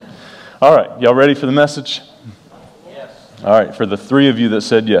All right, y'all ready for the message? Yes. All right, for the three of you that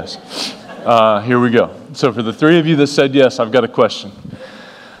said yes. Here we go. So for the three of you that said yes, I've got a question.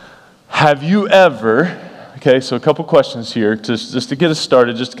 Have you ever, okay, so a couple questions here, just to get us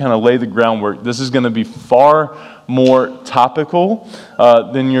started, just to kind of lay the groundwork. This is going to be far more topical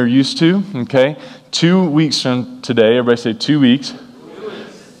than you're used to, okay? 2 weeks from today, everybody say 2 weeks.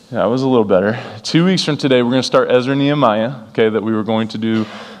 Yeah, that was a little better. 2 weeks from today, we're going to start Ezra Nehemiah, okay, that we were going to do,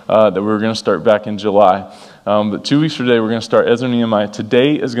 that we were going to start back in July. But 2 weeks from today, we're going to start Ezra Nehemiah.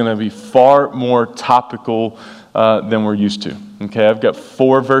 Today is going to be far more topical than we're used to. Okay, I've got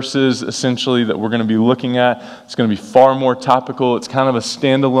 4 verses essentially that we're going to be looking at. It's going to be far more topical. It's kind of a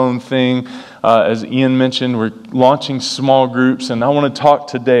standalone thing. As Ian mentioned, we're launching small groups, and I want to talk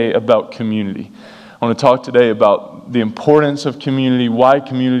today about community. I want to talk today about the importance of community, why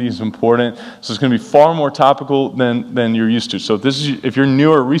community is important. So it's going to be far more topical than you're used to. So if you're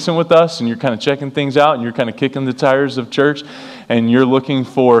new or recent with us and you're kind of checking things out and you're kind of kicking the tires of church and you're looking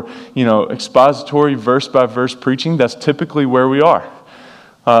for, expository verse-by-verse preaching, that's typically where we are.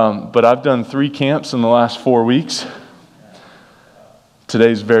 But I've done 3 camps in the last 4 weeks.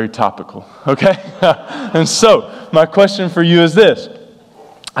 Today's very topical, okay? And so my question for you is this.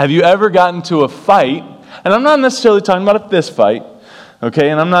 Have you ever gotten into a fight? And I'm not necessarily talking about a fist fight, okay?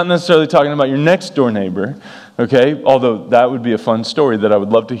 And I'm not necessarily talking about your next door neighbor, okay? Although that would be a fun story that I would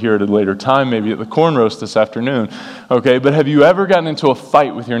love to hear at a later time, maybe at the corn roast this afternoon, okay? But have you ever gotten into a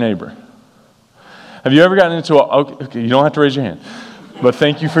fight with your neighbor? Have you ever gotten into okay, you don't have to raise your hand, but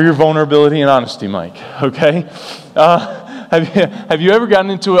thank you for your vulnerability and honesty, Mike, okay? Have you ever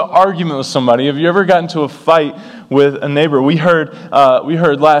gotten into an argument with somebody? Have you ever gotten into a fight with a neighbor? We heard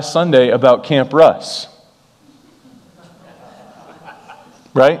last Sunday about Camp Russ.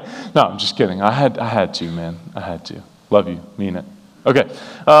 Right? No, I'm just kidding. I had to, man. I had to. Love you. Mean it. Okay.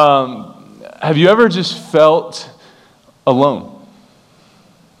 Have you ever just felt alone?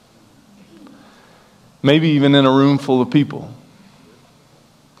 Maybe even in a room full of people.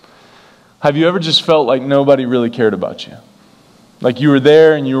 Have you ever just felt like nobody really cared about you? Like you were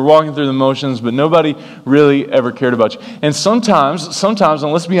there and you were walking through the motions, but nobody really ever cared about you. And sometimes,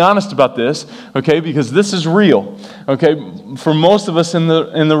 and let's be honest about this, okay, because this is real, okay, for most of us in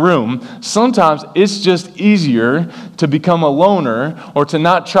the room, sometimes it's just easier to become a loner or to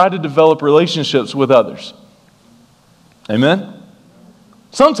not try to develop relationships with others. Amen?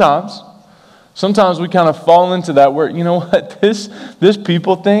 Sometimes we kind of fall into that where, you know what, this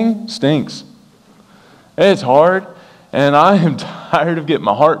people thing stinks. It's hard. And I am tired of getting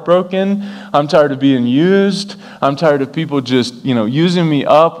my heart broken. I'm tired of being used. I'm tired of people just, using me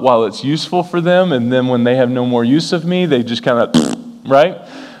up while it's useful for them. And then when they have no more use of me, they just kind of, right?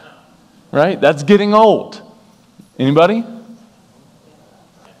 Right? That's getting old. Anybody?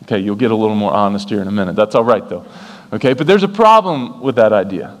 Okay, you'll get a little more honest here in a minute. That's all right, though. Okay, but there's a problem with that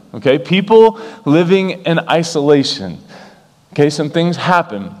idea. Okay, people living in isolation. Okay, some things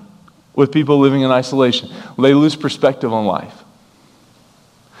happen with people living in isolation. They lose perspective on life.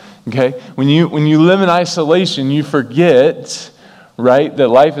 Okay? When you live in isolation, you forget, right, that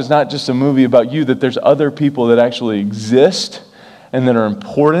life is not just a movie about you, that there's other people that actually exist and that are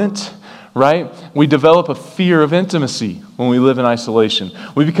important, right? We develop a fear of intimacy when we live in isolation.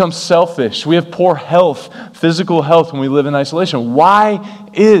 We become selfish. We have poor health, physical health when we live in isolation. Why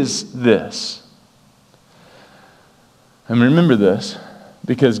is this? And remember this.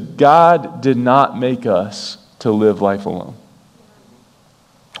 Because God did not make us to live life alone.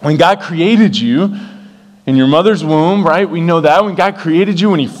 When God created you in your mother's womb, right? We know that. When God created you,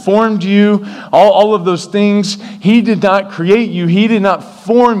 when He formed you, all of those things, He did not create you. He did not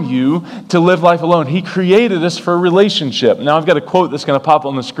form you to live life alone. He created us for a relationship. Now, I've got a quote that's going to pop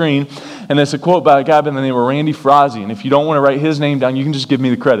on the screen, and it's a quote by a guy by the name of Randy Frazee. And if you don't want to write his name down, you can just give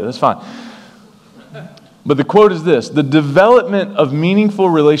me the credit. That's fine. But the quote is this: the development of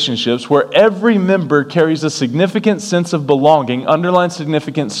meaningful relationships where every member carries a significant sense of belonging, underline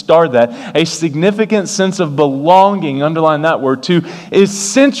significant, star that, a significant sense of belonging, underline that word too, is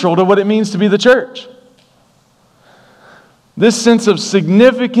central to what it means to be the church. This sense of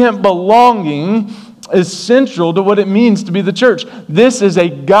significant belonging is central to what it means to be the church. This is a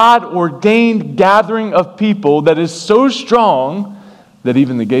God-ordained gathering of people that is so strong that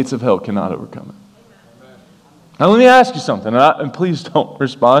even the gates of hell cannot overcome it. Now let me ask you something, and please don't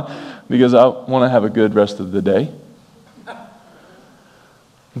respond because I want to have a good rest of the day.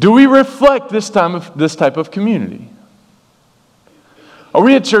 Do we reflect this type of community? Are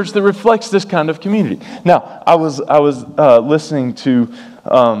we a church that reflects this kind of community? Now, I was listening to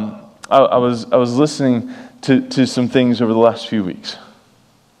I was listening to some things over the last few weeks.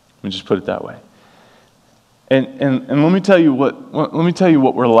 Let me just put it that way. And let me tell you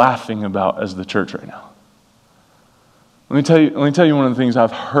what we're laughing about as the church right now. Let me tell you one of the things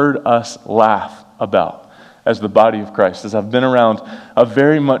I've heard us laugh about as the body of Christ, as I've been around a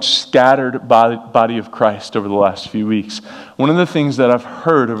very much scattered body of Christ over the last few weeks. One of the things that I've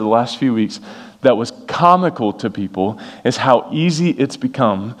heard over the last few weeks that was comical to people is how easy it's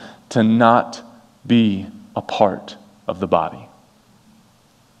become to not be a part of the body.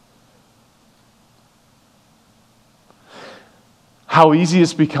 How easy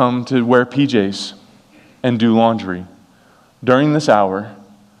it's become to wear PJs and do laundry during this hour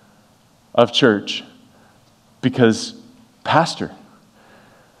of church because, Pastor,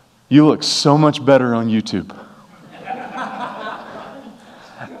 you look so much better on YouTube.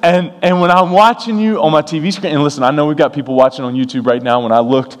 And when I'm watching you on my TV screen, and listen, I know we've got people watching on YouTube right now. When I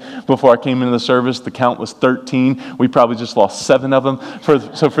looked before I came into the service, the count was 13. We probably just lost 7 of them.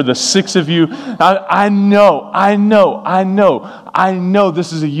 So for the 6 of you, I know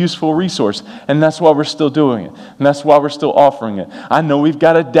this is a useful resource. And that's why we're still doing it. And that's why we're still offering it. I know we've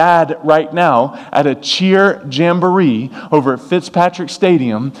got a dad right now at a cheer jamboree over at Fitzpatrick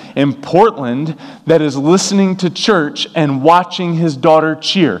Stadium in Portland that is listening to church and watching his daughter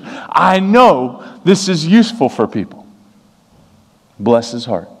cheer. I know this is useful for people. Bless his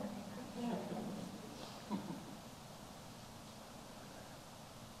heart.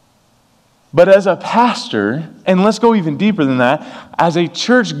 But as a pastor, and let's go even deeper than that, as a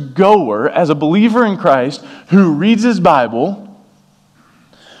church goer, as a believer in Christ who reads his Bible,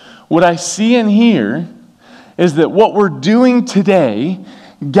 what I see and hear is that what we're doing today,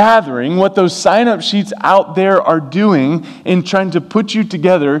 gathering, what those sign-up sheets out there are doing in trying to put you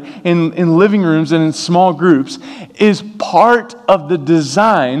together in living rooms and in small groups, is part of the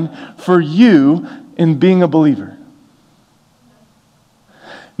design for you in being a believer.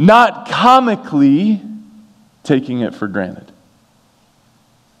 Not comically taking it for granted.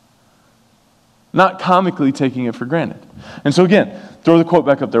 Not comically taking it for granted. And so again, throw the quote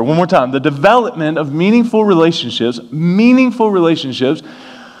back up there one more time. The development of meaningful relationships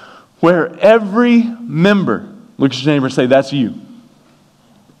where every member, look at your neighbor and say, that's you.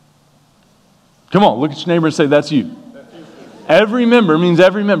 Come on, look at your neighbor and say, that's you. Every member means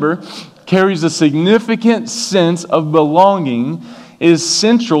every member carries a significant sense of belonging is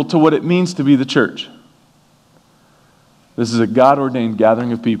central to what it means to be the church. This is a God-ordained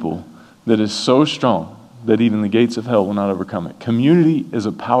gathering of people that is so strong that even the gates of hell will not overcome it. Community is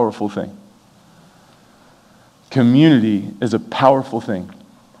a powerful thing. Community is a powerful thing.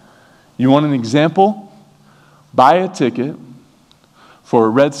 You want an example? Buy a ticket for a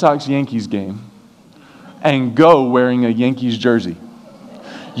Red Sox-Yankees game and go wearing a Yankees jersey.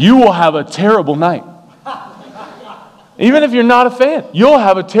 You will have a terrible night. Even if you're not a fan, you'll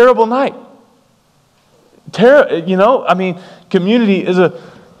have a terrible night. Community is a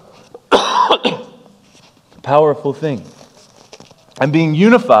powerful thing. And being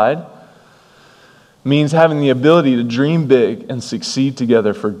unified means having the ability to dream big and succeed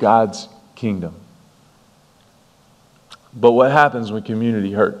together for God's kingdom. But what happens when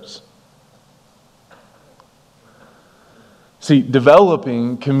community hurts? See,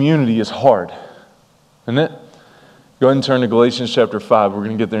 developing community is hard, isn't it? Go ahead and turn to Galatians chapter 5. We're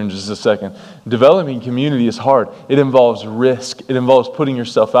going to get there in just a second. Developing community is hard. It involves risk. It involves putting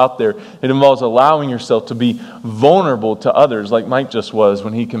yourself out there. It involves allowing yourself to be vulnerable to others, like Mike just was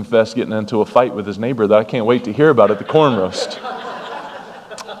when he confessed getting into a fight with his neighbor that I can't wait to hear about at the corn roast.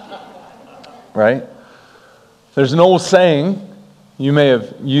 Right? There's an old saying, you may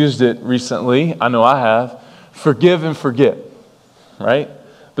have used it recently, I know I have, forgive and forget. Right?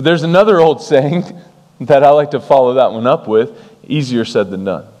 But there's another old saying that I like to follow that one up with, easier said than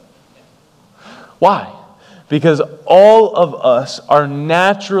done. Why? Because all of us are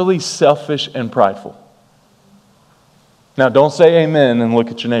naturally selfish and prideful. Now, don't say amen and look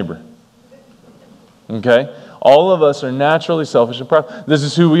at your neighbor. Okay? All of us are naturally selfish and prideful. This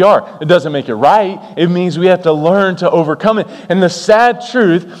is who we are. It doesn't make it right. It means we have to learn to overcome it. And the sad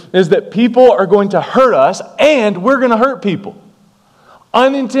truth is that people are going to hurt us, and we're going to hurt people.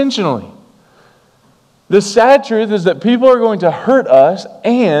 Unintentionally. The sad truth is that people are going to hurt us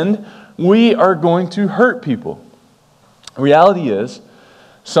and we are going to hurt people. Reality is,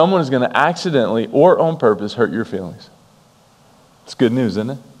 someone is going to accidentally or on purpose hurt your feelings. It's good news, isn't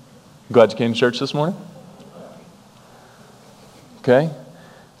it? Glad you came to church this morning? Okay?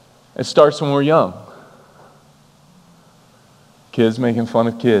 It starts when we're young. Kids making fun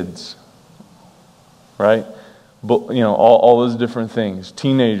of kids. Right? But, all those different things.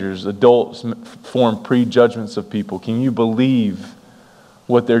 Teenagers, adults form prejudgments of people. Can you believe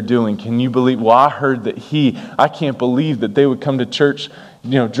what they're doing? Can you believe, well, I heard that I can't believe that they would come to church,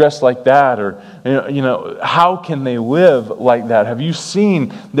 dressed like that, or, how can they live like that? Have you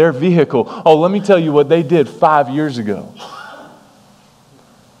seen their vehicle? Oh, let me tell you what they did 5 years ago.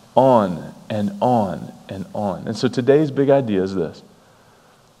 On and on and on. And so today's big idea is this: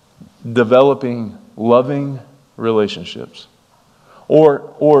 developing loving relationships,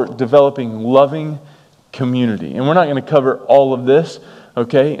 or developing loving community. And we're not going to cover all of this,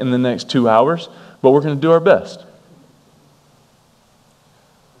 okay, in the next 2 hours, but we're going to do our best.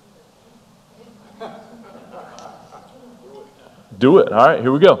 Do it. All right,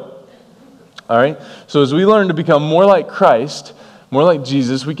 here we go. All right, so as we learn to become more like Christ, more like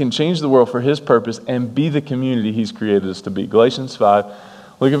Jesus, we can change the world for His purpose and be the community He's created us to be. Galatians 5,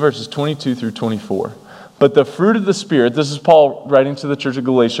 look at verses 22 through 24. But the fruit of the Spirit, this is Paul writing to the church of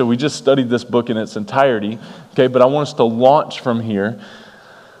Galatia. We just studied this book in its entirety, okay, but I want us to launch from here.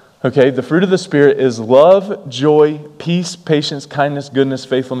 Okay, the fruit of the Spirit is love, joy, peace, patience, kindness, goodness,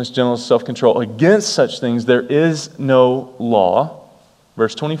 faithfulness, gentleness, self-control. Against such things there is no law.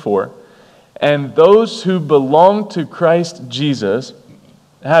 Verse 24. And those who belong to Christ Jesus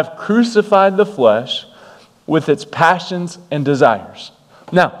have crucified the flesh with its passions and desires.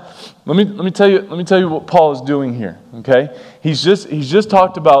 Now, let me tell you what Paul is doing here. Okay, he's just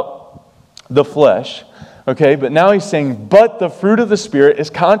talked about the flesh. Okay, but now he's saying, but the fruit of the Spirit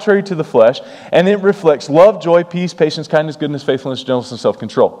is contrary to the flesh, and it reflects love, joy, peace, patience, kindness, goodness, faithfulness, gentleness, and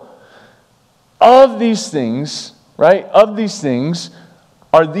self-control. Of these things, right? Of these things.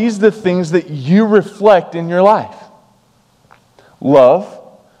 Are these the things that you reflect in your life? Love,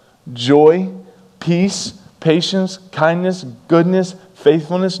 joy, peace, patience, kindness, goodness,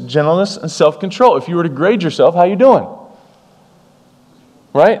 faithfulness, gentleness, and self-control. If you were to grade yourself, how are you doing?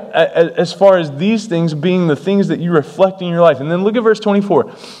 Right? As far as these things being the things that you reflect in your life. And then look at verse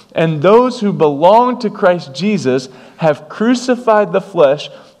 24. And those who belong to Christ Jesus have crucified the flesh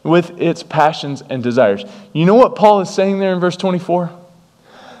with its passions and desires. You know what Paul is saying there in verse 24?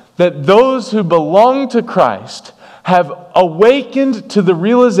 That those who belong to Christ have awakened to the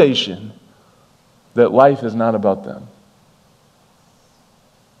realization that life is not about them.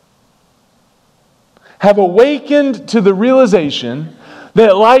 Have awakened to the realization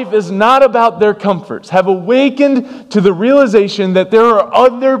that life is not about their comforts. Have awakened to the realization that there are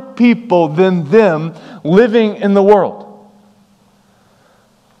other people than them living in the world.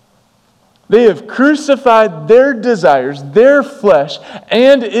 They have crucified their desires, their flesh,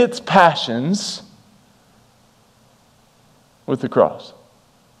 and its passions with the cross.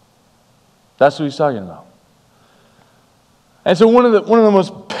 That's what he's talking about. And so one of the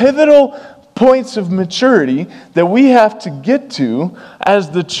most pivotal points of maturity that we have to get to as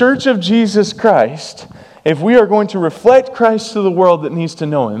the church of Jesus Christ, if we are going to reflect Christ to the world that needs to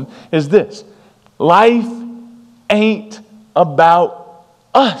know Him, is this: life ain't about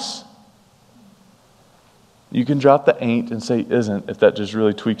us. You can drop the ain't and say isn't if that just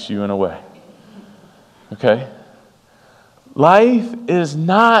really tweaks you in a way. Okay? Life is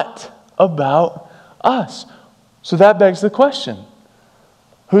not about us. So that begs the question: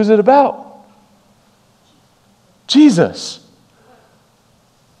 who's it about? Jesus.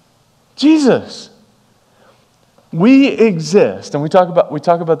 Jesus. We exist, and we talk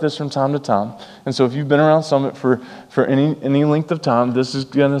about this from time to time. And so if you've been around Summit for any length of time, this is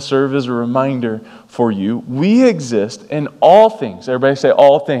going to serve as a reminder for you. We exist in all things. Everybody say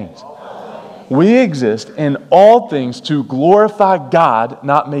all things. We exist in all things to glorify God,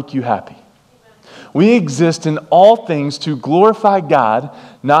 not make you happy. We exist in all things to glorify God,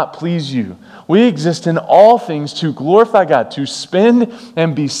 not please you. We exist in all things to glorify God, to spend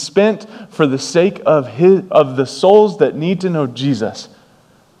and be spent for the sake of the souls that need to know Jesus.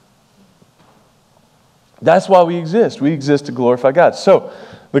 That's why we exist. We exist to glorify God. So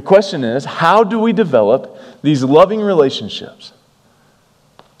the question is, how do we develop these loving relationships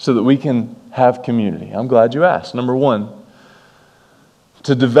so that we can have community? I'm glad you asked. Number one,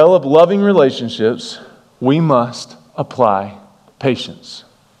 to develop loving relationships, we must apply patience.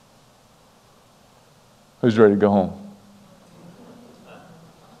 Who's ready to go home?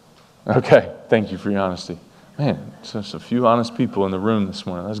 Okay, thank you for your honesty. Man, just a few honest people in the room this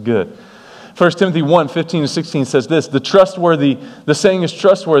morning. That's good. 1 Timothy 1, 15 to 16 says this: the saying is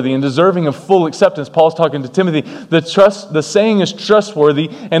trustworthy and deserving of full acceptance. Paul's talking to Timothy. The saying is trustworthy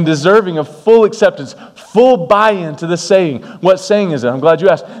and deserving of full acceptance, full buy-in to the saying. What saying is it? I'm glad you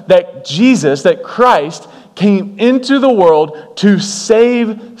asked. That Christ came into the world to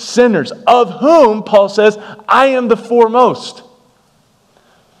save sinners, of whom, Paul says, I am the foremost.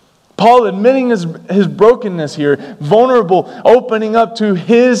 Paul admitting his brokenness here, vulnerable, opening up to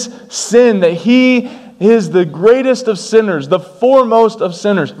his sin, that he is the greatest of sinners, the foremost of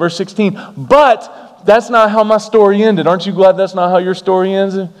sinners. Verse 16, but that's not how my story ended. Aren't you glad that's not how your story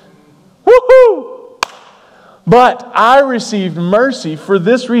ends? Woohoo! But I received mercy for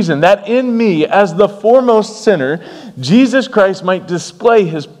this reason, that in me, as the foremost sinner, Jesus Christ might display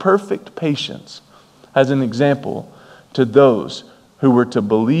his perfect patience as an example to those who were to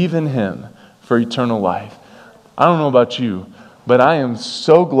believe in him for eternal life. I don't know about you, but I am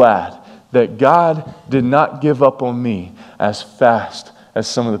so glad that God did not give up on me as fast as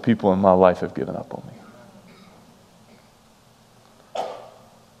some of the people in my life have given up on me.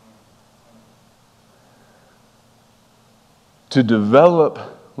 To develop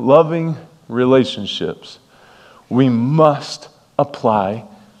loving relationships, we must apply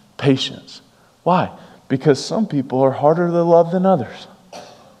patience. Why? Because some people are harder to love than others.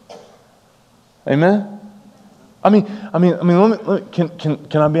 Amen? I mean,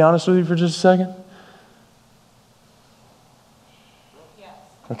 can I be honest with you for just a second? Yes.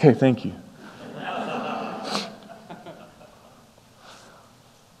 Okay, thank you.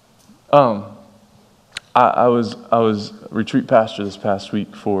 I was retreat pastor this past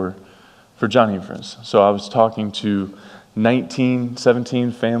week for Johnny and Friends. So I was talking to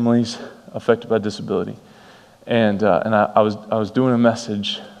 17 families affected by disability, and I was doing a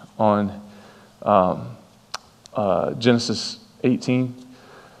message on Genesis 18,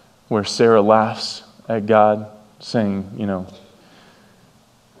 where Sarah laughs at God, saying,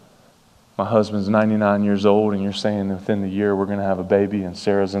 my husband's 99 years old, and you're saying within the year we're going to have a baby, and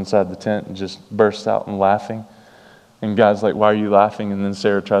Sarah's inside the tent and just bursts out and laughing. And God's like, why are you laughing? And then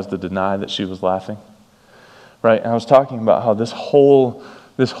Sarah tries to deny that she was laughing. Right? And I was talking about how this whole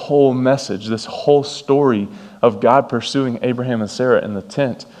message, this whole story of God pursuing Abraham and Sarah in the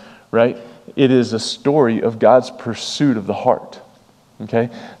tent, right? It is a story of God's pursuit of the heart.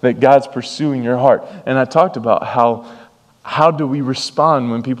 Okay? That God's pursuing your heart. And I talked about how do we respond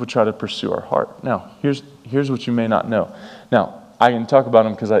when people try to pursue our heart? Now, here's what you may not know. Now, I can talk about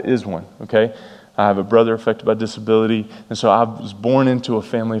him because I is one, okay? I have a brother affected by disability, and so I was born into a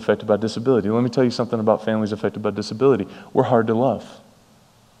family affected by disability. Let me tell you something about families affected by disability. We're hard to love.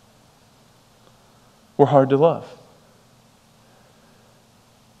 We're hard to love.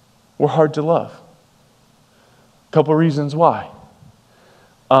 We're hard to love. A couple reasons why.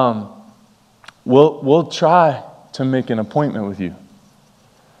 We'll try to make an appointment with you.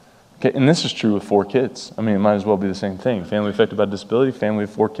 Okay, and this is true with 4 kids. I mean, it might as well be the same thing. Family affected by disability, family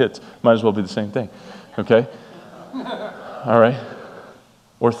of 4 kids. Might as well be the same thing. Okay? All right.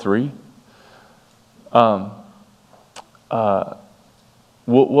 Or 3.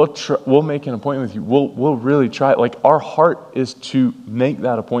 We'll make an appointment with you. We'll really try. Like, our heart is to make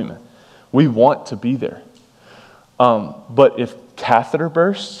that appointment. We want to be there. But if catheter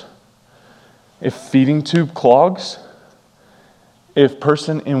bursts, if feeding tube clogs, if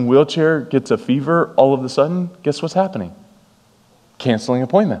person in wheelchair gets a fever all of a sudden, guess what's happening? Canceling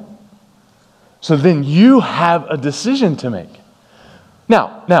appointment. So then you have a decision to make.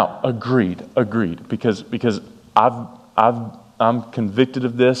 Now, agreed, because I'm convicted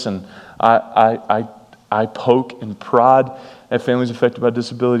of this, and I poke and prod at families affected by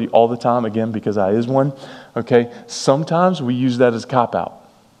disability all the time, again, because I is one. Okay, sometimes we use that as a cop-out.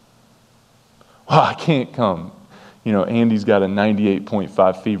 Well, I can't come. Andy's got a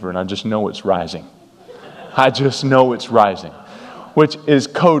 98.5 fever, and I just know it's rising. Which is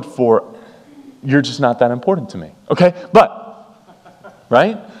code for, you're just not that important to me. Okay? But,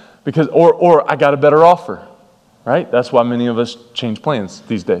 right? Because, or I got a better offer. Right? That's why many of us change plans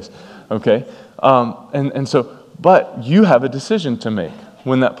these days. Okay? But you have a decision to make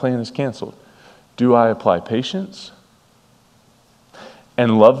when that plan is canceled. Do I apply patience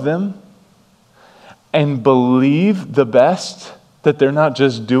and love them and believe the best that they're not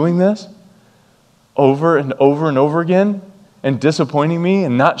just doing this over and over and over again and disappointing me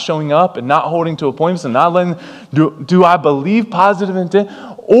and not showing up and not holding to appointments and not letting do I believe positive intent,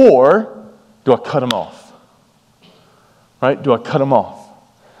 or do I cut them off? Right? Do I cut them off?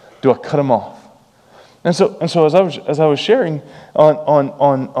 And so as I was sharing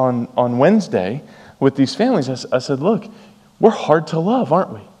on Wednesday with these families, I said, look, we're hard to love,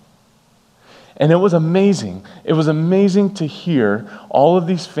 aren't we? And it was amazing. It was amazing to hear all of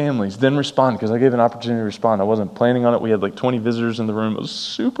these families then respond, because I gave an opportunity to respond. I wasn't planning on it. We had like 20 visitors in the room. It was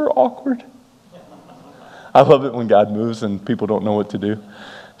super awkward. I love it when God moves and people don't know what to do.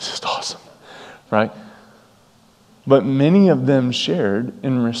 It's just awesome, right? But many of them shared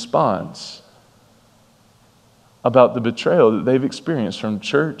in response, about the betrayal that they've experienced from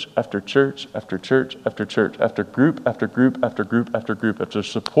church after church after church after church, after group after group after group after group, after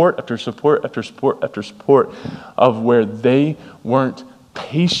support after support after support after support, of where they weren't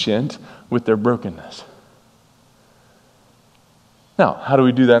patient with their brokenness. Now, how do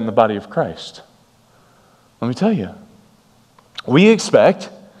we do that in the body of Christ? Let me tell you. We expect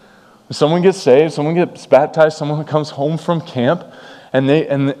when someone gets saved, someone gets baptized, someone comes home from camp, and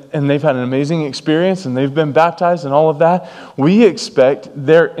they've had an amazing experience and they've been baptized and all of that, we expect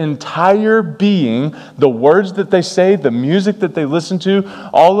their entire being, the words that they say, the music that they listen to,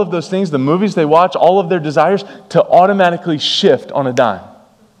 all of those things, the movies they watch, all of their desires, to automatically shift on a dime.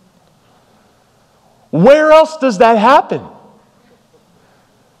 Where else does that happen?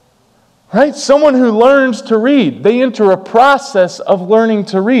 Right? Someone who learns to read, they enter a process of learning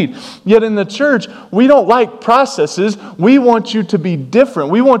to read. Yet in the church, we don't like processes. We want you to be different.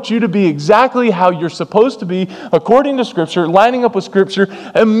 We want you to be exactly how you're supposed to be, according to Scripture, lining up with Scripture,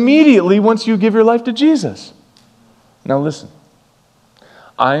 immediately once you give your life to Jesus. Now listen,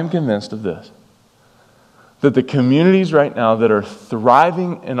 I am convinced of this, that the communities right now that are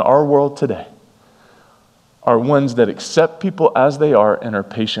thriving in our world today are ones that accept people as they are and are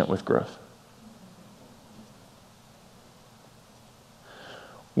patient with growth.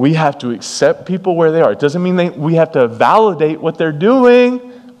 We have to accept people where they are. It doesn't mean we have to validate what they're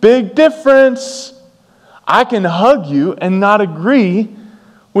doing. Big difference. I can hug you and not agree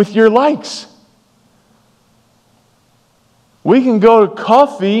with your likes. We can go to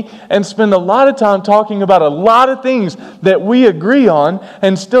coffee and spend a lot of time talking about a lot of things that we agree on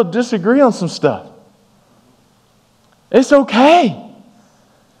and still disagree on some stuff. It's okay.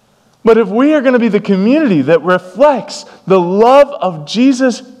 But if we are going to be the community that reflects the love of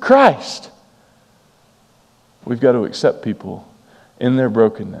Jesus Christ, we've got to accept people in their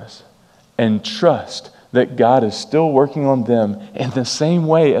brokenness and trust that God is still working on them in the same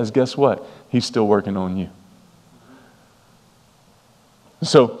way as, guess what? He's still working on you.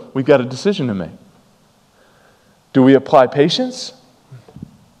 So we've got a decision to make. Do we apply patience?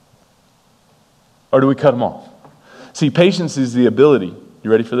 Or do we cut them off? See, patience is the ability. You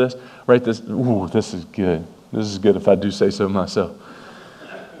ready for this? Write this. Ooh, this is good. This is good if I do say so myself.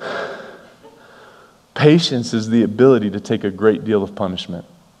 Patience is the ability to take a great deal of punishment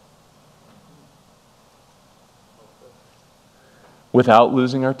without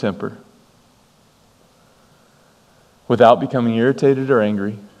losing our temper, without becoming irritated or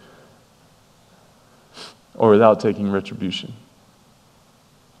angry, or without taking retribution.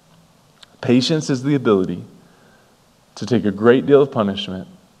 Patience is the ability to take a great deal of punishment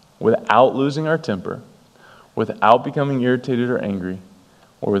without losing our temper, without becoming irritated or angry,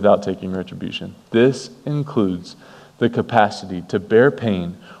 or without taking retribution. This includes the capacity to bear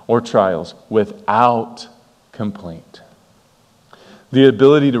pain or trials without complaint. The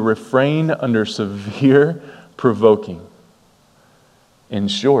ability to refrain under severe provoking. In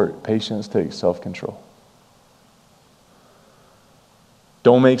short, patience takes self-control.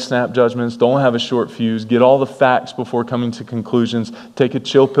 Don't make snap judgments. Don't have a short fuse. Get all the facts before coming to conclusions. Take a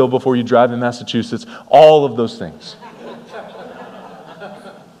chill pill before you drive in Massachusetts. All of those things.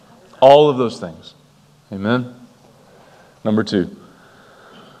 All of those things. Amen? Number 2.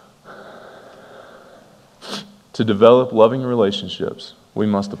 To develop loving relationships, we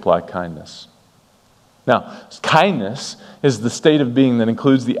must apply kindness. Now, kindness is the state of being that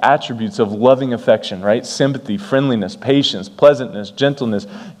includes the attributes of loving affection, right? Sympathy, friendliness, patience, pleasantness, gentleness,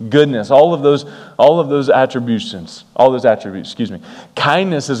 goodness, all of those attributes.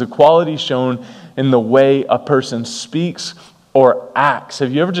 Kindness is a quality shown in the way a person speaks or acts.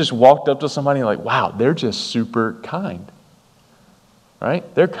 Have you ever just walked up to somebody and like, wow, they're just super kind,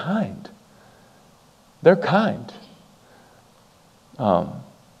 right? They're kind. They're kind.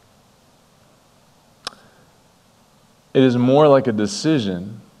 It is more like a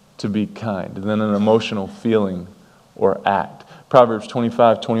decision to be kind than an emotional feeling or act. Proverbs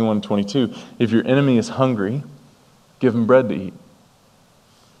 25, 21, 22. If your enemy is hungry, give him bread to eat.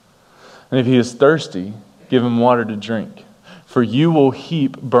 And if he is thirsty, give him water to drink. For you will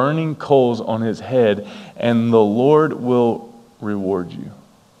heap burning coals on his head, and the Lord will reward you.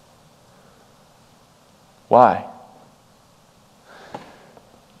 Why?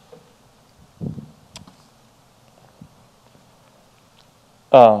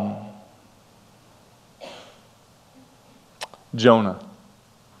 Jonah.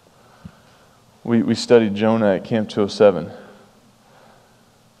 We studied Jonah at Camp 207.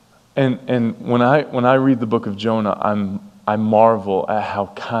 And when I read the book of Jonah, I marvel at how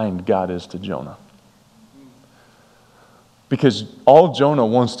kind God is to Jonah. Because all Jonah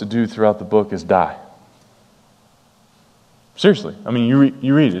wants to do throughout the book is die. Seriously. I mean,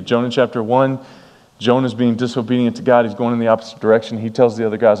 you read it. Jonah chapter 1, Jonah's being disobedient to God. He's going in the opposite direction. He tells the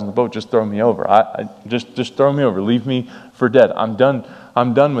other guys on the boat, just throw me over. Just throw me over. Leave me for dead. I'm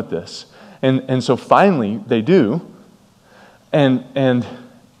done with this. And so finally they do. And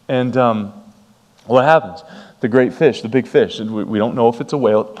what happens? The great fish, the big fish. We don't know if it's a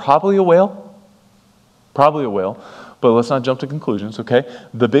whale. Probably a whale. But let's not jump to conclusions, okay?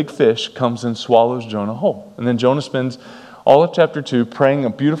 The big fish comes and swallows Jonah whole. And then Jonah spends all of chapter 2 praying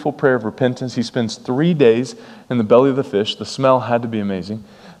a beautiful prayer of repentance. He spends 3 days in the belly of the fish. The smell had to be amazing.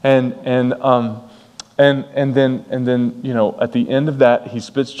 And then at the end of that, he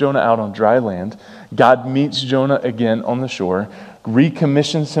spits Jonah out on dry land. God meets Jonah again on the shore,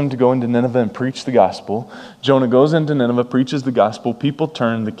 recommissions him to go into Nineveh and preach the gospel. Jonah goes into Nineveh, preaches the gospel. People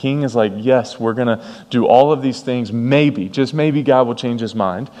turn. The king is like, yes, we're going to do all of these things. Maybe, just maybe God will change his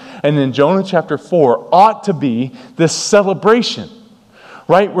mind. And then Jonah chapter 4 ought to be this celebration,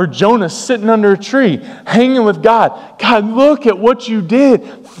 right? Where Jonah's sitting under a tree, hanging with God. God, look at what you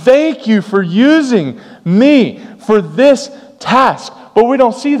did. Thank you for using me for this task. But we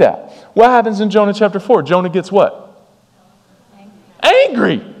don't see that. What happens in Jonah chapter 4? Jonah gets what?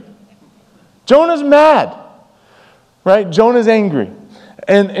 Angry. Jonah's mad. Right? Jonah's angry.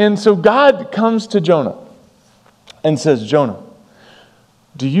 And so God comes to Jonah and says, Jonah,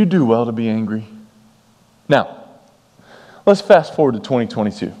 do you do well to be angry? Now, let's fast forward to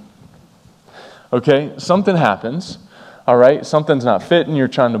 2022. Okay? Something happens. All right, something's not fitting. You're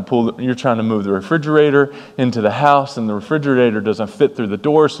trying to move the refrigerator into the house, and the refrigerator doesn't fit through the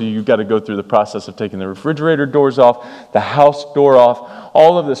door, so you've got to go through the process of taking the refrigerator doors off, the house door off,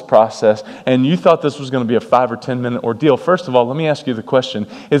 all of this process, and you thought this was going to be a 5 or 10 minute ordeal. First of all, let me ask you the question: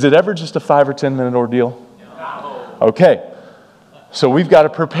 is it ever just a 5 or 10 minute ordeal? No. Okay, so we've got to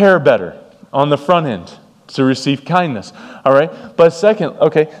prepare better on the front end to receive kindness, all right? But second,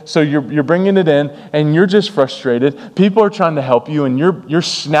 okay, so you're bringing it in, and you're just frustrated. People are trying to help you, and you're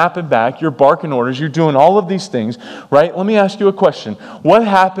snapping back, you're barking orders, you're doing all of these things, right? Let me ask you a question. What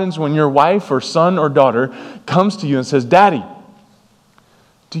happens when your wife or son or daughter comes to you and says, Daddy,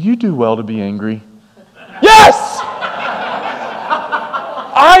 do you do well to be angry? Yes!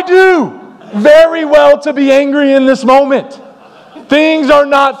 I do very well to be angry in this moment. Things are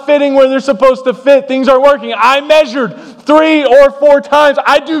not fitting where they're supposed to fit. Things aren't working. I measured 3 or 4 times.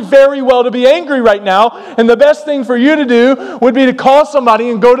 I do very well to be angry right now. And the best thing for you to do would be to call somebody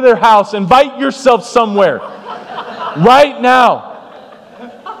and go to their house. Invite yourself somewhere. Right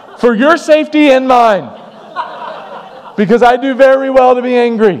now. For your safety and mine. Because I do very well to be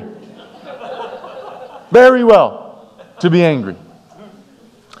angry. Very well to be angry.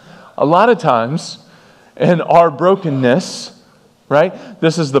 A lot of times, in our brokenness, right?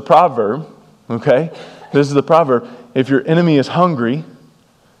 This is the proverb, okay? This is the proverb. If your enemy is hungry,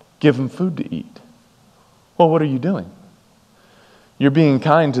 give him food to eat. Well, what are you doing? You're being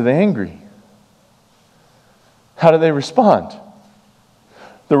kind to the angry. How do they respond?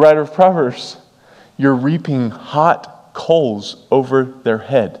 The writer of Proverbs, you're reaping hot coals over their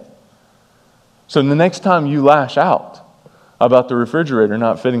head. So the next time you lash out about the refrigerator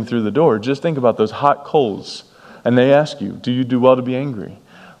not fitting through the door, just think about those hot coals. And they ask you, do you do well to be angry?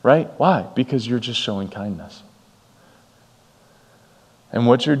 Right? Why? Because you're just showing kindness. And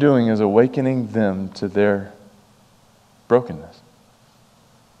what you're doing is awakening them to their brokenness.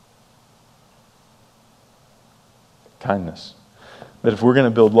 Kindness. That if we're going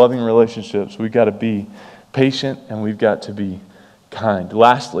to build loving relationships, we've got to be patient and we've got to be kind.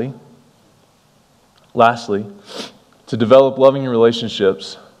 Lastly, to develop loving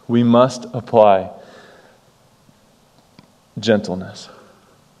relationships, we must apply gentleness.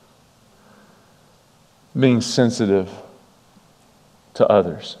 Being sensitive to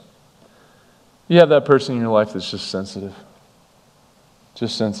others. You have that person in your life that's just sensitive.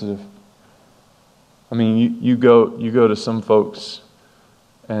 Just sensitive. I mean, you go to some folks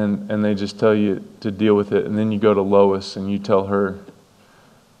and they just tell you to deal with it, and then you go to Lois and you tell her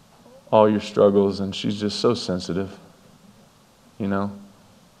all your struggles, and she's just so sensitive. You know?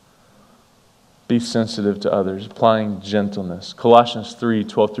 Be sensitive to others, applying gentleness. Colossians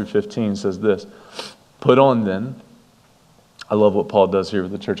 3:12-15 says this, put on then, I love what Paul does here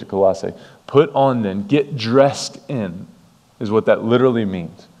with the church at Colossae, put on then, get dressed in, is what that literally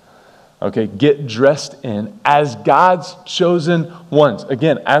means. Okay, get dressed in as God's chosen ones.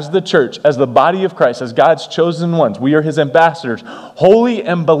 Again, as the church, as the body of Christ, as God's chosen ones. We are His ambassadors, holy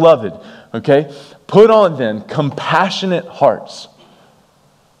and beloved. Okay, put on then compassionate hearts,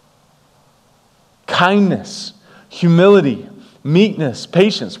 kindness, humility, meekness,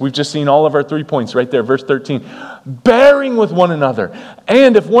 patience. We've just seen all of our 3 points right there, verse 13. Bearing with one another.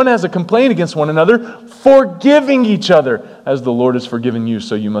 And if one has a complaint against one another, forgiving each other. As the Lord has forgiven you,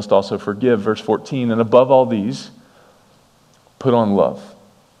 so you must also forgive. Verse 14. And above all these, put on love.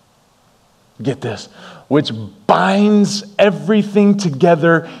 Get this. Which binds everything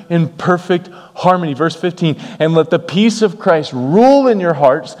together in perfect harmony. Verse 15. And let the peace of Christ rule in your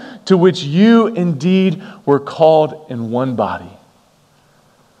hearts, to which you indeed were called in one body.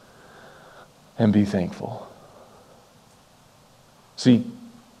 And be thankful. See,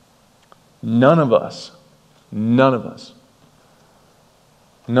 none of us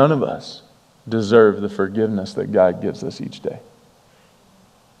deserve the forgiveness that God gives us each day.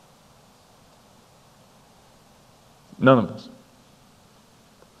 None of us.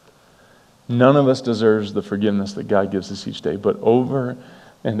 None of us deserves the forgiveness that God gives us each day, but over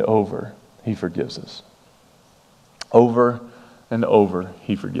and over, He forgives us. Over and over,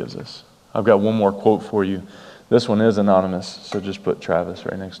 He forgives us. I've got one more quote for you. This one is anonymous, so just put Travis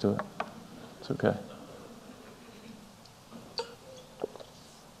right next to it. It's okay.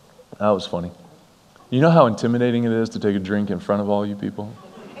 That was funny. You know how intimidating it is to take a drink in front of all you people?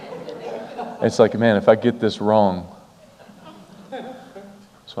 It's like, man, if I get this wrong,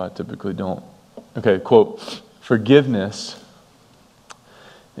 so I typically don't. Okay, quote, forgiveness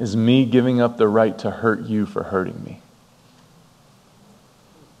is me giving up the right to hurt you for hurting me.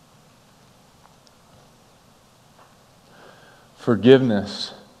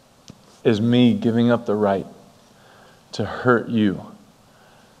 Forgiveness is me giving up the right to hurt you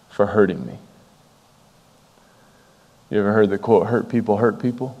for hurting me. You ever heard the quote, hurt people hurt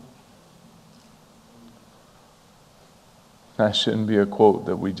people? That shouldn't be a quote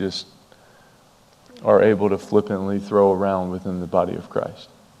that we just are able to flippantly throw around within the body of Christ.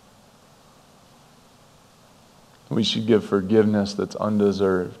 We should give forgiveness that's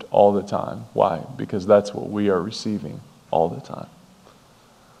undeserved all the time. Why? Because that's what we are receiving all the time.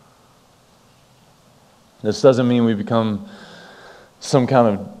 This doesn't mean we become some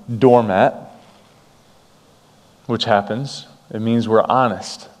kind of doormat, which happens. It means we're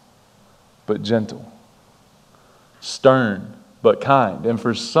honest, but gentle. Stern, but kind. And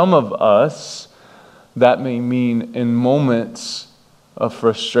for some of us, that may mean in moments of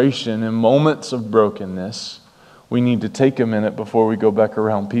frustration, in moments of brokenness, we need to take a minute before we go back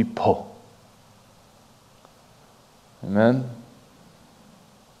around people. Amen?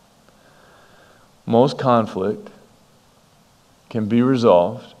 Most conflict can be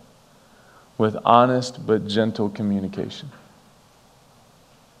resolved with honest but gentle communication.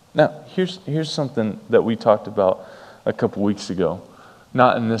 Now, here's something that we talked about a couple weeks ago.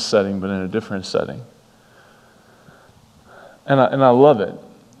 Not in this setting, but in a different setting. And I love it.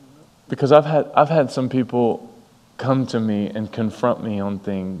 Because I've had some people come to me and confront me on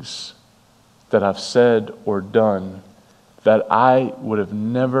things that I've said or done that I would have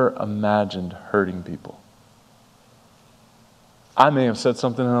never imagined hurting people. I may have said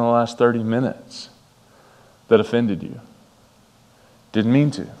something in the last 30 minutes that offended you. Didn't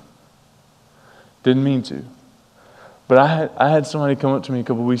mean to. But I had somebody come up to me a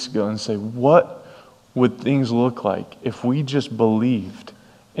couple weeks ago and say, what would things look like if we just believed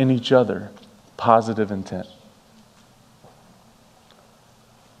in each other positive intent?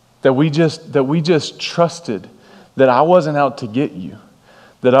 That we just trusted that I wasn't out to get you,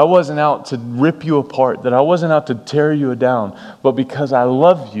 that I wasn't out to rip you apart, that I wasn't out to tear you down, but because I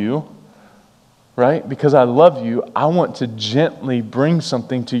love you, right? Because I love you, I want to gently bring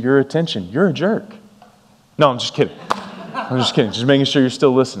something to your attention. You're a jerk. No, I'm just kidding. Just making sure you're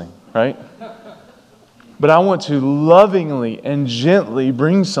still listening, right? But I want to lovingly and gently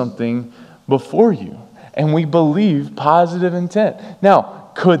bring something before you. And we believe positive intent.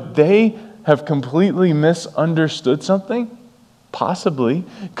 Now, could they have completely misunderstood something? Possibly.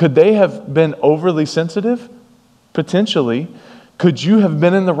 Could they have been overly sensitive? Potentially. Could you have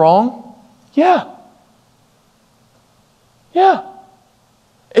been in the wrong? Yeah.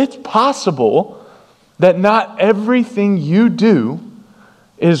 It's possible that not everything you do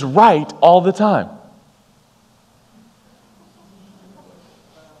is right all the time.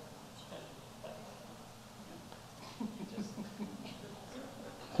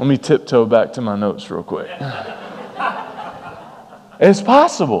 Let me tiptoe back to my notes real quick. It's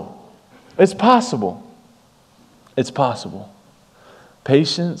possible. It's possible.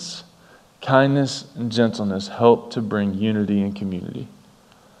 Patience, kindness, and gentleness help to bring unity and community.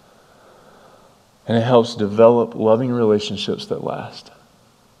 And it helps develop loving relationships that last.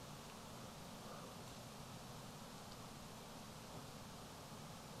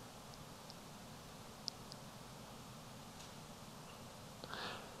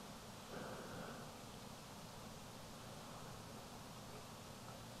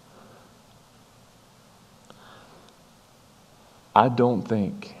 I don't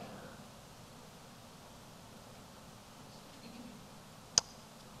think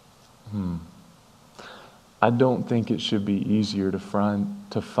it should be easier to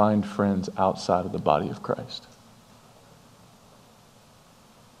find friends outside of the body of Christ.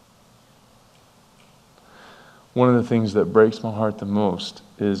 One of the things that breaks my heart the most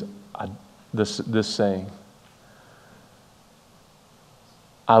is this saying,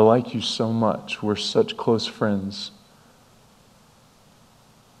 I like you so much, we're such close friends,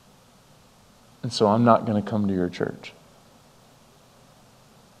 and so I'm not going to come to your church.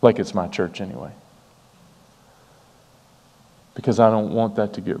 Like it's my church anyway. Because I don't want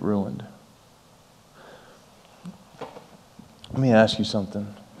that to get ruined. Let me ask you something.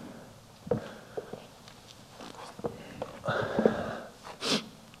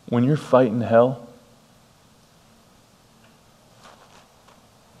 When you're fighting hell,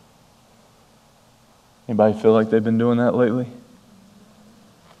 anybody feel like they've been doing that lately?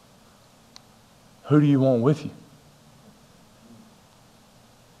 Who do you want with you?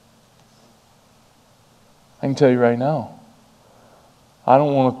 I can tell you right now, I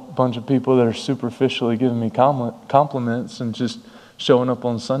don't want a bunch of people that are superficially giving me compliments and just showing up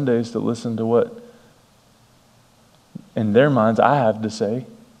on Sundays to listen to what, in their minds, I have to say,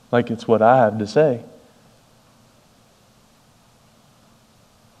 like it's what I have to say.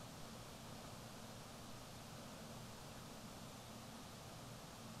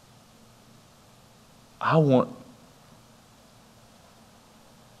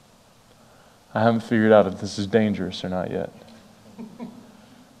 I haven't figured out if this is dangerous or not yet.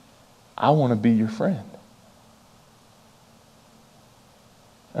 I want to be your friend.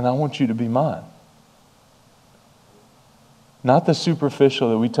 And I want you to be mine. Not the superficial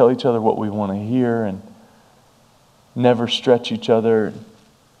that we tell each other what we want to hear and never stretch each other.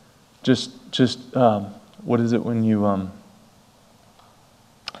 Just what is it when you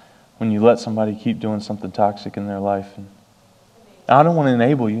let somebody keep doing something toxic in their life? And I don't want to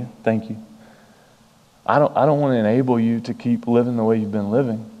enable you. Thank you. I don't want to enable you to keep living the way you've been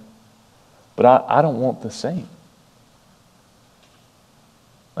living. But I don't want the same.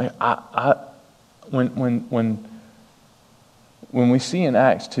 Like when we see in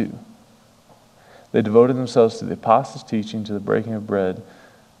Acts 2, they devoted themselves to the apostles' teaching, to the breaking of bread,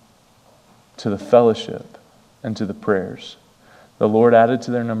 to the fellowship, and to the prayers. The Lord added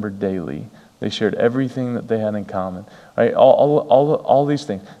to their number daily. They shared everything that they had in common. Right? All these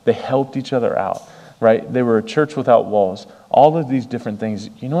things. They helped each other out. Right? They were a church without walls. All of these different things.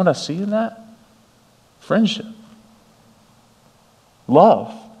 You know what I see in that? Friendship.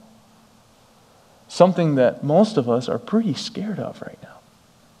 Love. Something that most of us are pretty scared of right now.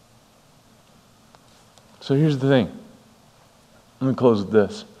 So here's the thing. Let me close with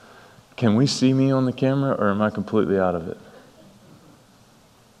this. Can we see me on the camera, or am I completely out of it?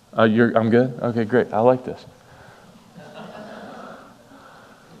 I'm good? Okay, great. I like this.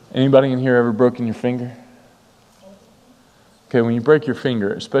 Anybody in here ever broken your finger? Okay, when you break your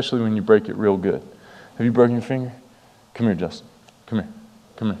finger, especially when you break it real good. Have you broken your finger? Come here, Justin. Come here.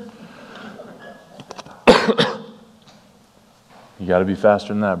 You got to be faster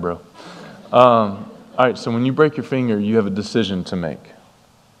than that, bro. All right, so when you break your finger, you have a decision to make.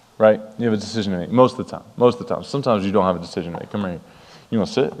 Right? You have a decision to make. Most of the time. Sometimes you don't have a decision to make. Come right here. You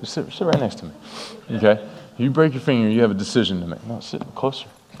want to sit? Sit right next to me. Okay? If you break your finger, you have a decision to make. No, sit closer.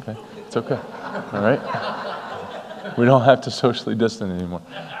 Okay? It's okay. All right? We don't have to socially distance anymore.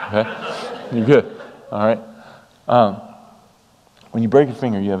 Okay? You're good. All right? When you break your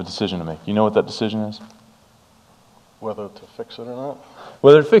finger, you have a decision to make. You know what that decision is? Whether to fix it or not?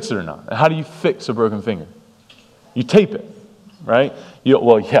 Whether to fix it or not. How do you fix a broken finger? You tape it, right?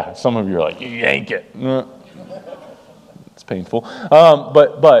 Some of you are like, you yank it. It's painful.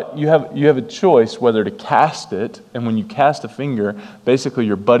 But you have a choice whether to cast it, and when you cast a finger, basically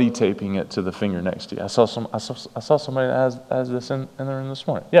you're buddy taping it to the finger next to you. I saw somebody that has this in the room this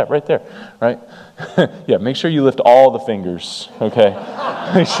morning. Yeah, right there, right? Yeah, make sure you lift all the fingers, okay?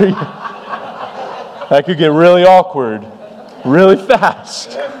 Make sure that could get really awkward really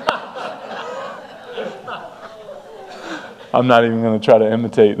fast. I'm not even going to try to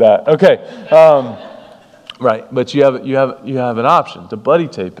imitate that. Okay. Right, but you have an option to buddy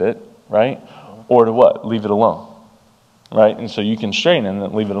tape it, right? Or to what? Leave it alone. Right? And so you can straighten it and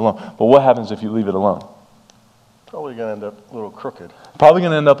then leave it alone. But what happens if you leave it alone? Probably going to end up a little crooked. Probably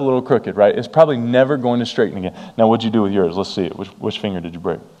going to end up a little crooked, right? It's probably never going to straighten again. Now, what'd you do with yours? Let's see it. Which finger did you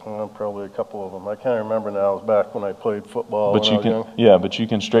break? Probably a couple of them. I can't remember now. It was back when I played football. But you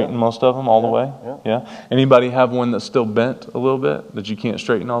can straighten most of them all the way? Yeah. Anybody have one that's still bent a little bit that you can't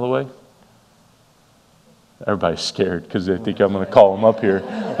straighten all the way? Everybody's scared because they think I'm going to call them up here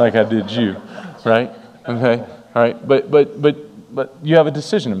like I did you, right? Okay, all right. But you have a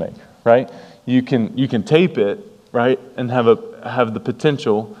decision to make, right? You can tape it, right, and have the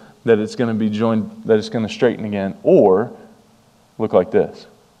potential that it's going to be joined, that it's going to straighten again, or look like this,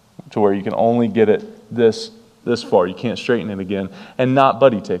 to where you can only get it this far. You can't straighten it again, and not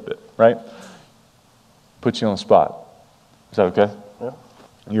buddy tape it, right? Put you on the spot. Is that okay? Yeah.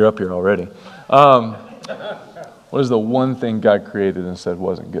 You're up here already. What is the one thing God created and said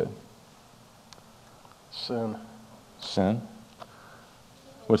wasn't good? Sin. Sin?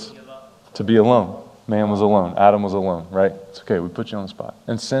 What's to be alone? Man was alone. Adam was alone, right? It's okay. We put you on the spot.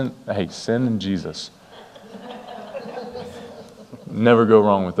 And sin and Jesus. Never go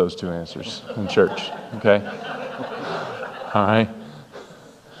wrong with those two answers in church, okay? All right?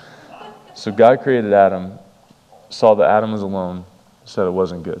 So God created Adam, saw that Adam was alone, said it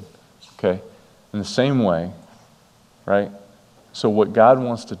wasn't good, okay? In the same way, right? So what God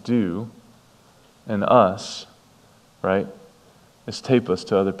wants to do in us, right, is tape us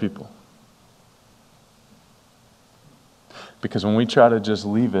to other people. Because when we try to just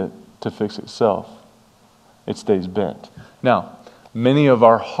leave it to fix itself, it stays bent. Now, many of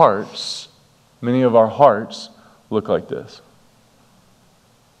our hearts look like this.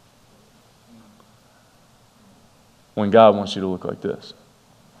 When God wants you to look like this.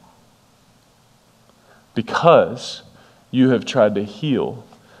 Because you have tried to heal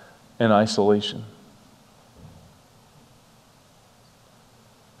in isolation.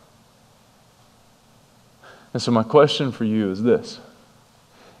 And so my question for you is this.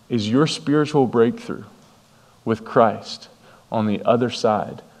 Is your spiritual breakthrough with Christ on the other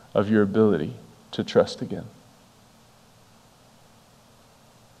side of your ability to trust again?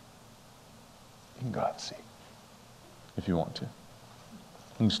 You can go out and see if you want to. You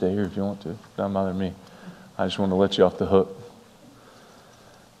can stay here if you want to. Doesn't bother me. I just want to let you off the hook.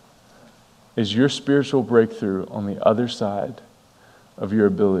 Is your spiritual breakthrough on the other side of your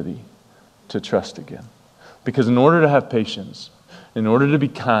ability to trust again? Because in order to have patience, in order to be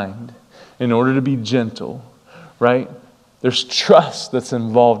kind, in order to be gentle, right? There's trust that's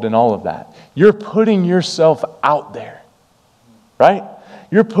involved in all of that. You're putting yourself out there, right?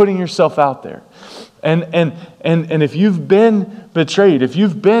 You're putting yourself out there. And if you've been betrayed, if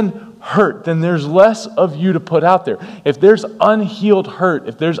you've been hurt, then there's less of you to put out there. If there's unhealed hurt,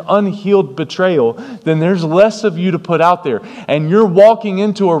 if there's unhealed betrayal, then there's less of you to put out there. And you're walking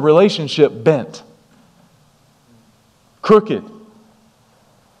into a relationship bent, crooked,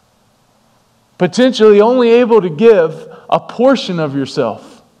 potentially only able to give a portion of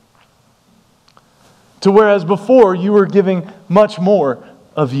yourself. To whereas before you were giving much more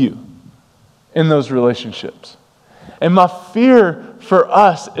of you in those relationships. And my fear for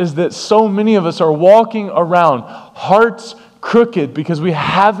us is that so many of us are walking around hearts crooked because we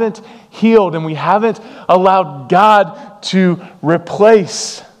haven't healed and we haven't allowed God to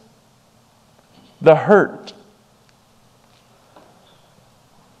replace the hurt.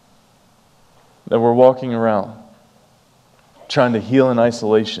 That we're walking around trying to heal in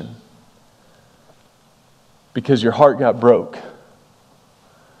isolation because your heart got broke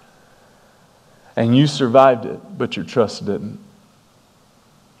and you survived it, but your trust didn't.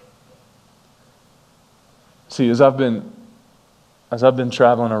 See, as I've been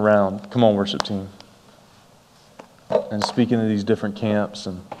traveling around, come on, worship team, and speaking to these different camps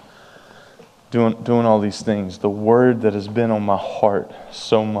and doing all these things, the word that has been on my heart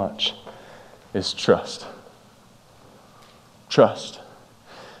so much is trust. Trust.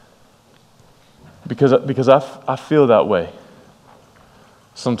 Because I feel that way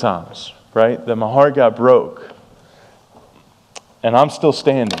sometimes, right? That my heart got broke and I'm still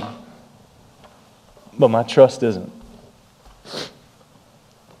standing, but my trust isn't.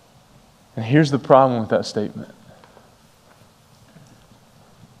 And here's the problem with that statement.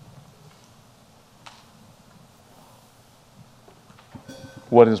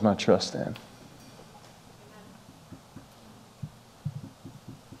 What is my trust in?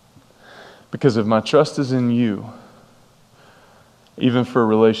 Because if my trust is in you, even for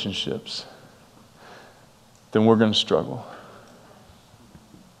relationships, then we're going to struggle.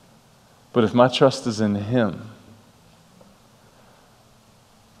 But if my trust is in Him,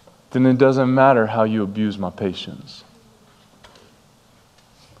 then it doesn't matter how you abuse my patience.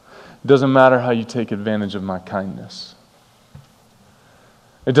 It doesn't matter how you take advantage of my kindness.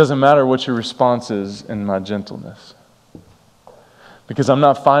 It doesn't matter what your response is in my gentleness. Because I'm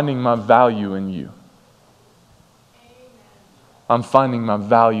not finding my value in you. I'm finding my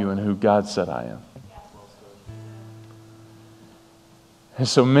value in who God said I am. And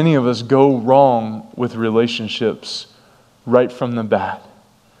so many of us go wrong with relationships right from the bat.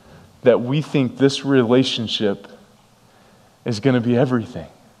 That we think this relationship is going to be everything.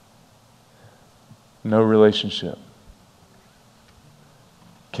 No relationship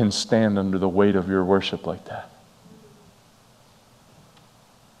can stand under the weight of your worship like that.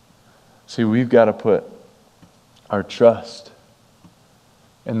 See, we've got to put our trust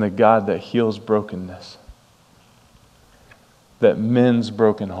in the God that heals brokenness, that mends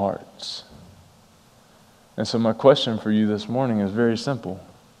broken hearts. And so my question for you this morning is very simple.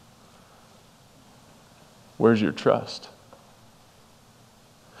 Where's your trust?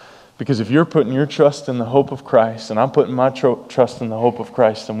 Because if you're putting your trust in the hope of Christ, and I'm putting my trust in the hope of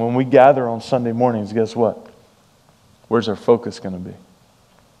Christ, and when we gather on Sunday mornings, guess what? Where's our focus going to be?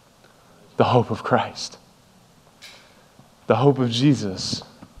 The hope of Christ. The hope of Jesus.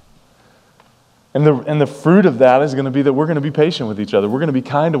 And the fruit of that is going to be that we're going to be patient with each other. We're going to be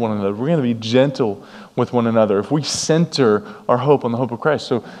kind to one another. We're going to be gentle with one another if we center our hope on the hope of Christ.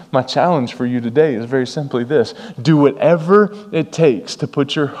 So my challenge for you today is very simply this. Do whatever it takes to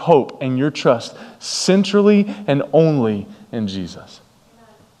put your hope and your trust centrally and only in Jesus.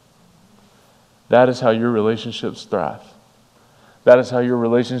 That is how your relationships thrive. That is how your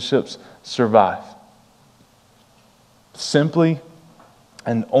relationships survive. Simply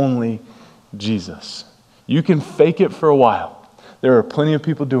and only Jesus. You can fake it for a while. There are plenty of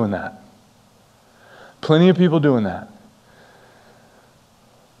people doing that. Plenty of people doing that.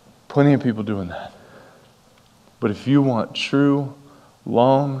 Plenty of people doing that. But if you want true,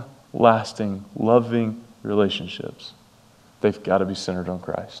 long-lasting, loving relationships, they've got to be centered on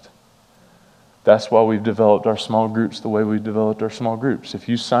Christ. That's why we've developed our small groups the way we've developed our small groups. If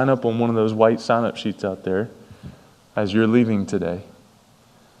you sign up on one of those white sign-up sheets out there as you're leaving today,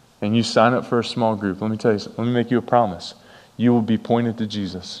 and you sign up for a small group, let me make you a promise. You will be pointed to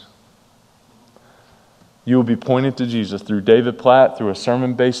Jesus. You will be pointed to Jesus through David Platt, through a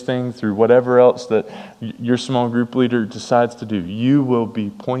sermon-based thing, through whatever else that your small group leader decides to do. You will be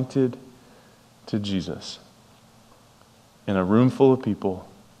pointed to Jesus in a room full of people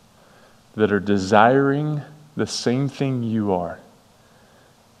that are desiring the same thing you are,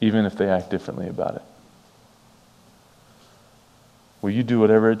 even if they act differently about it. Will you do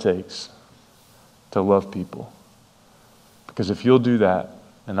whatever it takes to love people? Because if you'll do that,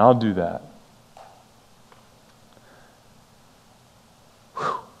 and I'll do that,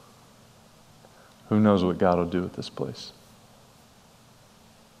 who knows what God will do with this place.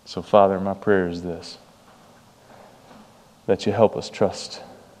 So, Father, my prayer is this, that you help us trust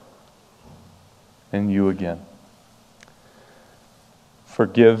in you again.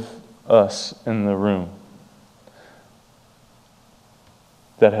 Forgive us in the room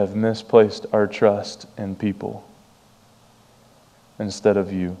that have misplaced our trust in people instead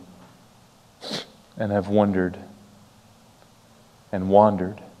of you, and have wondered and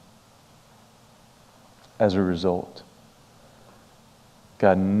wandered as a result.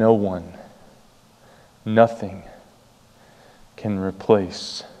 God, no one, nothing can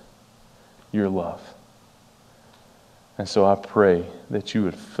replace your love. And so I pray that you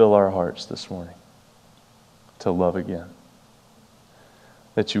would fill our hearts this morning to love again.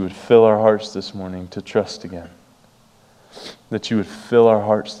 That you would fill our hearts this morning to trust again. That you would fill our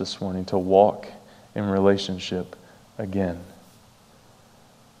hearts this morning to walk in relationship again.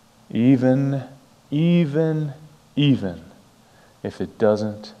 Even if it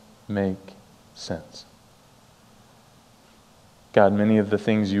doesn't make sense. God, many of the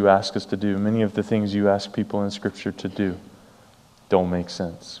things you ask us to do, many of the things you ask people in Scripture to do, don't make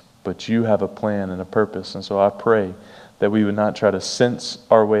sense. But you have a plan and a purpose, and so I pray that we would not try to sense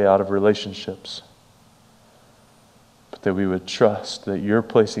our way out of relationships, but that we would trust that you're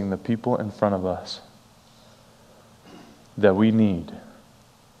placing the people in front of us that we need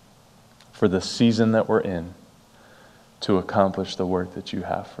for the season that we're in to accomplish the work that you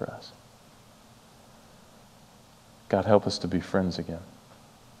have for us. God, help us to be friends again.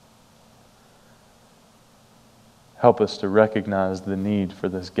 Help us to recognize the need for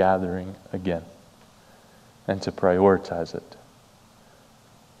this gathering again and to prioritize it.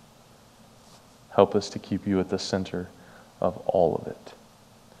 Help us to keep you at the center of all of it.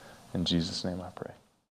 In Jesus' name I pray.